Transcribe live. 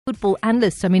Football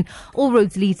Analyst. I mean, all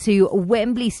roads lead to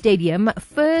Wembley Stadium,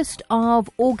 1st of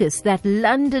August, that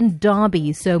London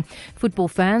derby. So, football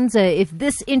fans, if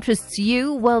this interests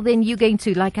you, well, then you're going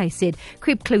to, like I said,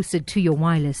 creep closer to your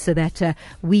wireless so that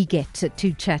we get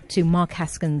to chat to Mark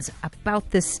Haskins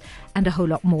about this and a whole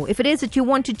lot more. If it is that you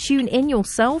want to tune in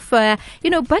yourself,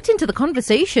 butt into the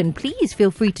conversation, please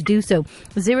feel free to do so.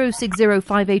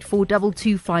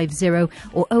 060-584-2250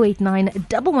 or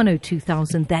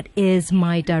 089-110-2000. That is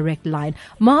my direct line.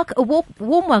 Mark, a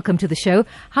warm welcome to the show.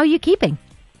 How are you keeping?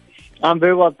 I'm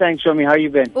very well, thanks, Shomi. How you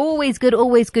been? Always good,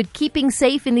 always good. Keeping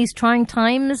safe in these trying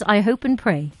times, I hope and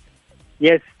pray.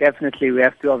 Yes, definitely. We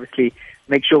have to obviously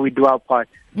make sure we do our part.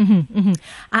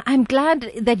 I'm glad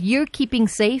that you're keeping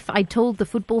safe. I told the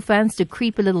football fans to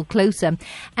creep a little closer.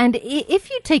 And if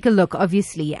you take a look,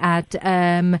 obviously, at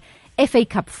FA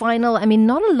Cup final, I mean,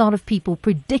 not a lot of people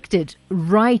predicted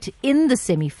right in the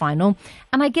semi-final.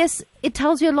 And I guess it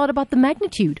tells you a lot about the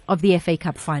magnitude of the FA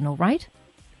Cup final, right?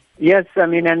 Yes, I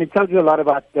mean, and it tells you a lot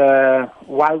about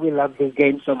why we love this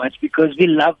game so much, because we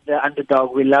love the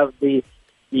underdog. We love the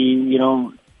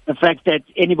fact that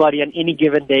anybody on any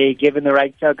given day, given the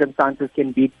right circumstances,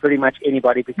 can beat pretty much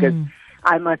anybody. Because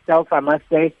I must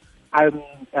say,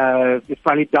 it's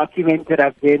probably documented.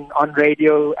 I've been on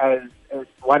radio as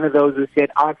one of those who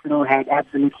said Arsenal had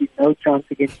absolutely no chance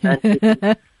against Man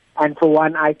City. And for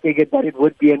one, I figured that it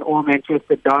would be an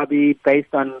all-Manchester derby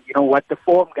based on, what the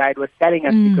form guide was telling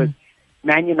us, because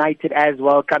Man United as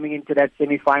well, coming into that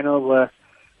semi-final, were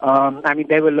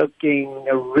they were looking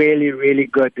really, really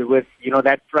good with,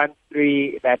 that front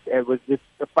three that was just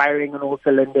firing on all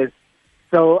cylinders.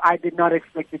 So I did not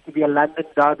expect it to be a London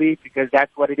derby, because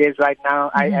that's what it is right now.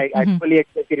 I fully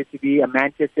expected it to be a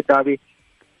Manchester derby.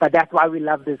 But that's why we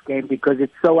love this game, because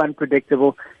it's so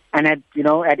unpredictable. And at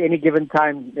any given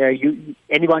time,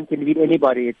 anyone can beat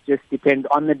anybody. It just depends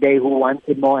on the day who wants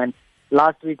it more. And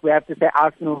last week, we have to say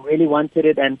Arsenal really wanted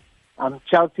it, and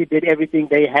Chelsea did everything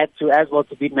they had to as well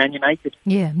to beat Man United.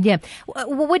 Yeah.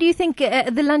 What do you think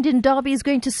the London derby is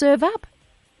going to serve up?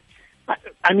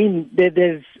 I mean,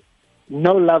 there's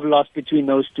no love lost between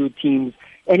those two teams.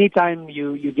 Anytime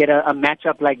you get a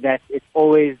matchup like that, it's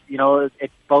always,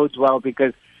 it bodes well,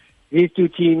 because these two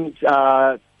teams,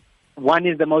 one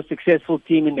is the most successful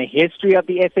team in the history of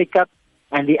the FA Cup,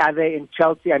 and the other in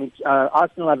Chelsea. I mean,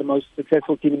 Arsenal are the most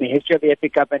successful team in the history of the FA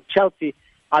Cup, and Chelsea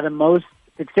are the most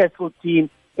successful team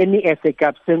in the FA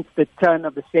Cup since the turn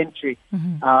of the century.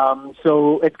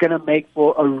 So it's going to make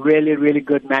for a really, really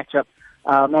good matchup.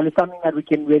 And it's something that we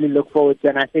can really look forward to.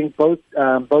 And I think both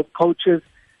coaches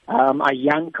are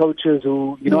young coaches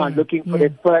who, are looking for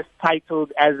their first title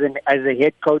as a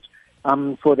head coach,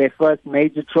 for their first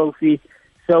major trophy.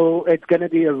 So it's going to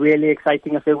be a really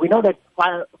exciting affair. We know that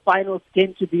finals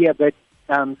tend to be a bit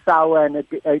sour, and it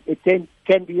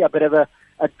can be a bit of a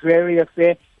dreary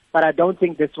affair. But I don't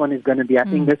think this one is going to be. I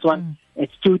think this one,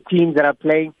 it's two teams that are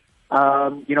playing,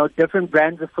 different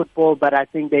brands of football, but I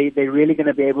think they're really going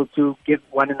to be able to give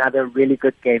one another a really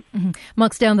good game.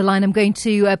 Mark's down the line. I'm going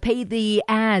to pay the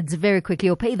ads very quickly,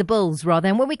 or pay the bills rather.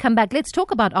 And when we come back, let's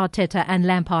talk about Arteta and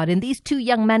Lampard and these two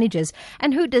young managers.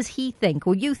 And who does he think,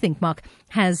 or you think, Mark,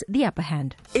 has the upper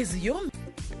hand?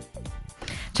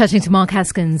 Chatting to Mark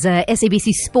Haskins,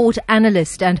 SABC Sport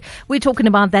Analyst, and we're talking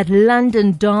about that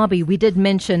London derby. We did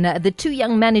mention the two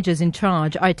young managers in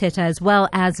charge, Arteta as well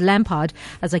as Lampard,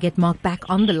 as I get Mark back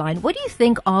on the line. What do you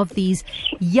think of these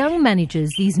young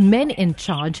managers, these men in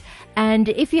charge? And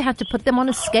if you had to put them on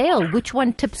a scale, which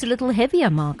one tips a little heavier,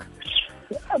 Mark?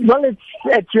 Well,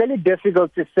 it's really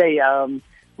difficult to say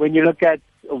when you look at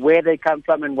where they come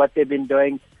from and what they've been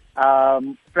doing.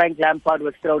 Frank Lampard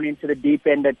was thrown into the deep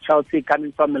end at Chelsea,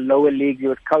 coming from the lower league. He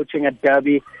was coaching at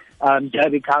Derby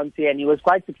County, and he was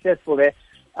quite successful there.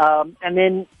 And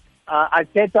then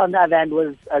Arteta, on the other hand,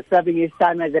 was serving his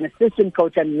time as an assistant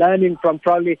coach and learning from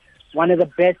probably one of the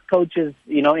best coaches,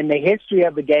 in the history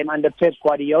of the game under Pep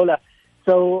Guardiola.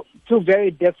 So two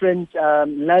very different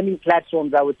learning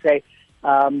platforms, I would say,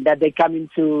 that they come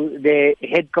into their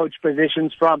head coach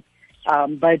positions from.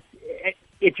 But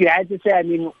if you had to say, I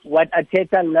mean, what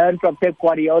Arteta learned from Pep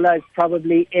Guardiola is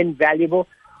probably invaluable.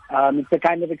 It's the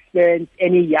kind of experience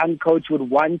any young coach would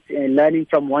want, learning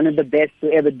from one of the best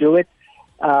to ever do it.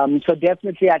 So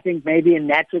definitely, I think maybe in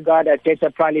that regard,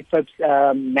 Arteta probably pips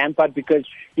Lampard, because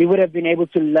he would have been able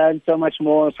to learn so much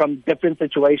more from different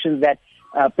situations that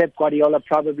Pep Guardiola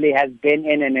probably has been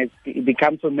in and has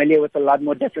become familiar with a lot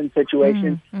more different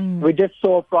situations. We just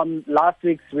saw from last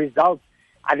week's results,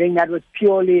 I think that was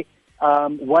purely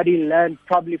what he learned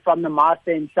probably from the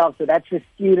master himself. So that's the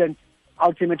student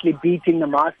ultimately beating the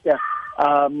master.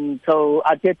 So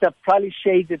Arteta probably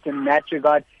shades it in that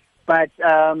regard. But,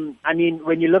 I mean,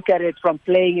 when you look at it from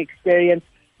playing experience,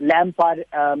 Lampard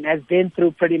has been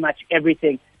through pretty much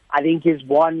everything. I think he's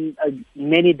won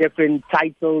many different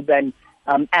titles and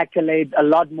accolades, a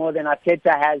lot more than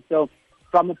Arteta has. So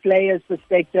from a player's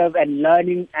perspective and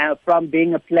learning from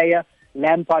being a player,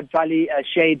 Lampard probably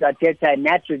shades Arteta in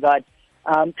that regard.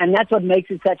 And that's what makes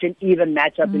it such an even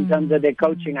matchup in terms of their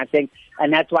coaching, I think.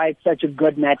 And that's why it's such a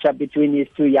good matchup between these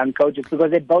two young coaches,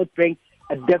 because they both bring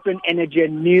a different energy, a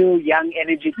new young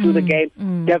energy to the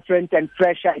game, different and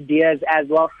fresh ideas as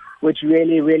well, which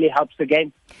really, really helps the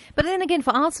game. But then again,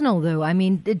 for Arsenal, though, I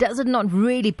mean, does it not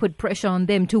really put pressure on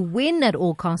them to win at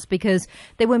all costs because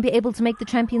they won't be able to make the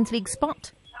Champions League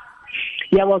spot?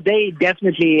 Yeah, well, they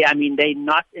definitely, I mean, they're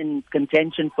not in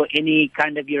contention for any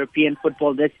kind of European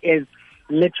football. This is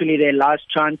literally their last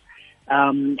chance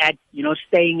at,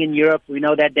 staying in Europe. We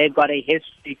know that they've got a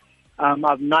history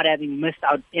of not having missed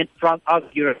out in front of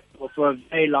Europe for a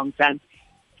very long time.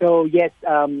 So, yes,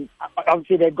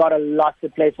 obviously they've got a lot to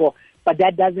play for, but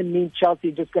that doesn't mean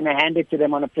Chelsea's just going to hand it to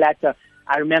them on a platter.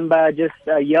 I remember just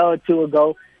a year or two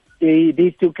ago,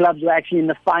 these two clubs were actually in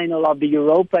the final of the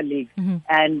Europa League,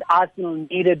 and Arsenal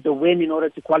needed the win in order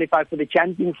to qualify for the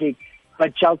Champions League,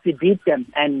 but Chelsea beat them,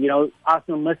 and,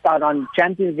 Arsenal missed out on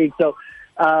Champions League. So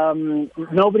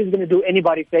nobody's going to do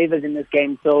anybody favors in this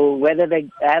game. So whether they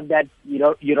have that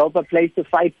Europa place to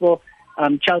fight for,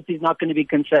 Chelsea's not going to be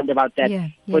concerned about that.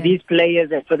 For these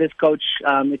players and for this coach,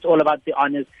 it's all about the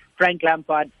honors. Frank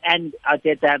Lampard and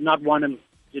Arteta have not won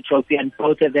the trophy, and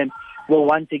both of them will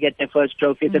want to get their first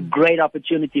trophy. It's a great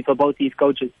opportunity for both these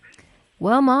coaches.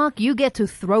 Well, Mark, you get to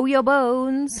throw your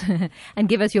bones and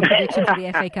give us your prediction for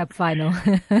the FA Cup final.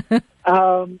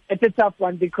 It's a tough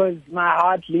one because my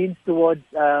heart leans towards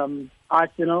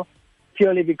Arsenal,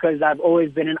 purely because I've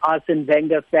always been an Arsene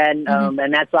Wenger fan,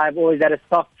 and that's why I've always had a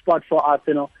soft spot for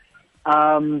Arsenal.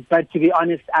 But to be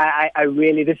honest,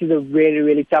 this is a really,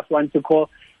 really tough one to call.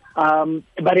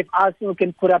 But if Arsenal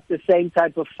can put up the same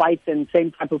type of fight and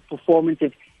same type of performance,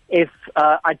 if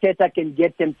Arteta can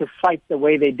get them to fight the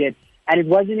way they did, and it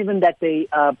wasn't even that they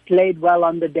played well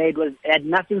on the day, it had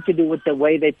nothing to do with the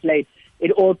way they played.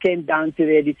 It all came down to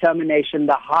their determination,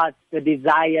 the heart, the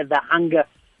desire, the hunger.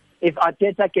 If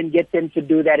Arteta can get them to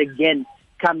do that again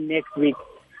come next week,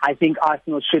 I think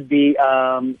Arsenal should be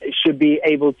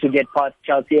able to get past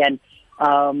Chelsea, and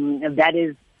that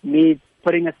is me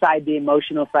putting aside the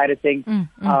emotional side of things.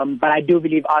 But I do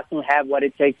believe Arsenal have what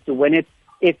it takes to win it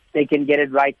if they can get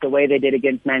it right the way they did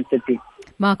against Man City.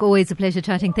 Mark, always a pleasure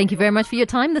chatting. Thank you very much for your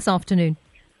time this afternoon.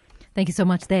 Thank you so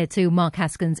much there to Mark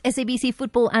Haskins, SABC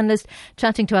Football Analyst,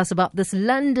 chatting to us about this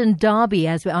London derby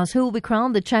as we ask who will be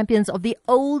crowned the champions of the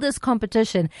oldest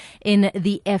competition in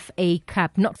the FA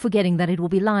Cup. Not forgetting that it will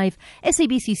be live,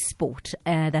 SABC Sport.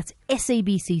 That's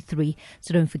SABC 3.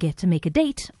 So don't forget to make a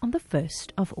date on the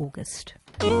 1st of August.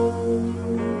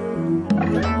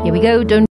 Here we go. Don't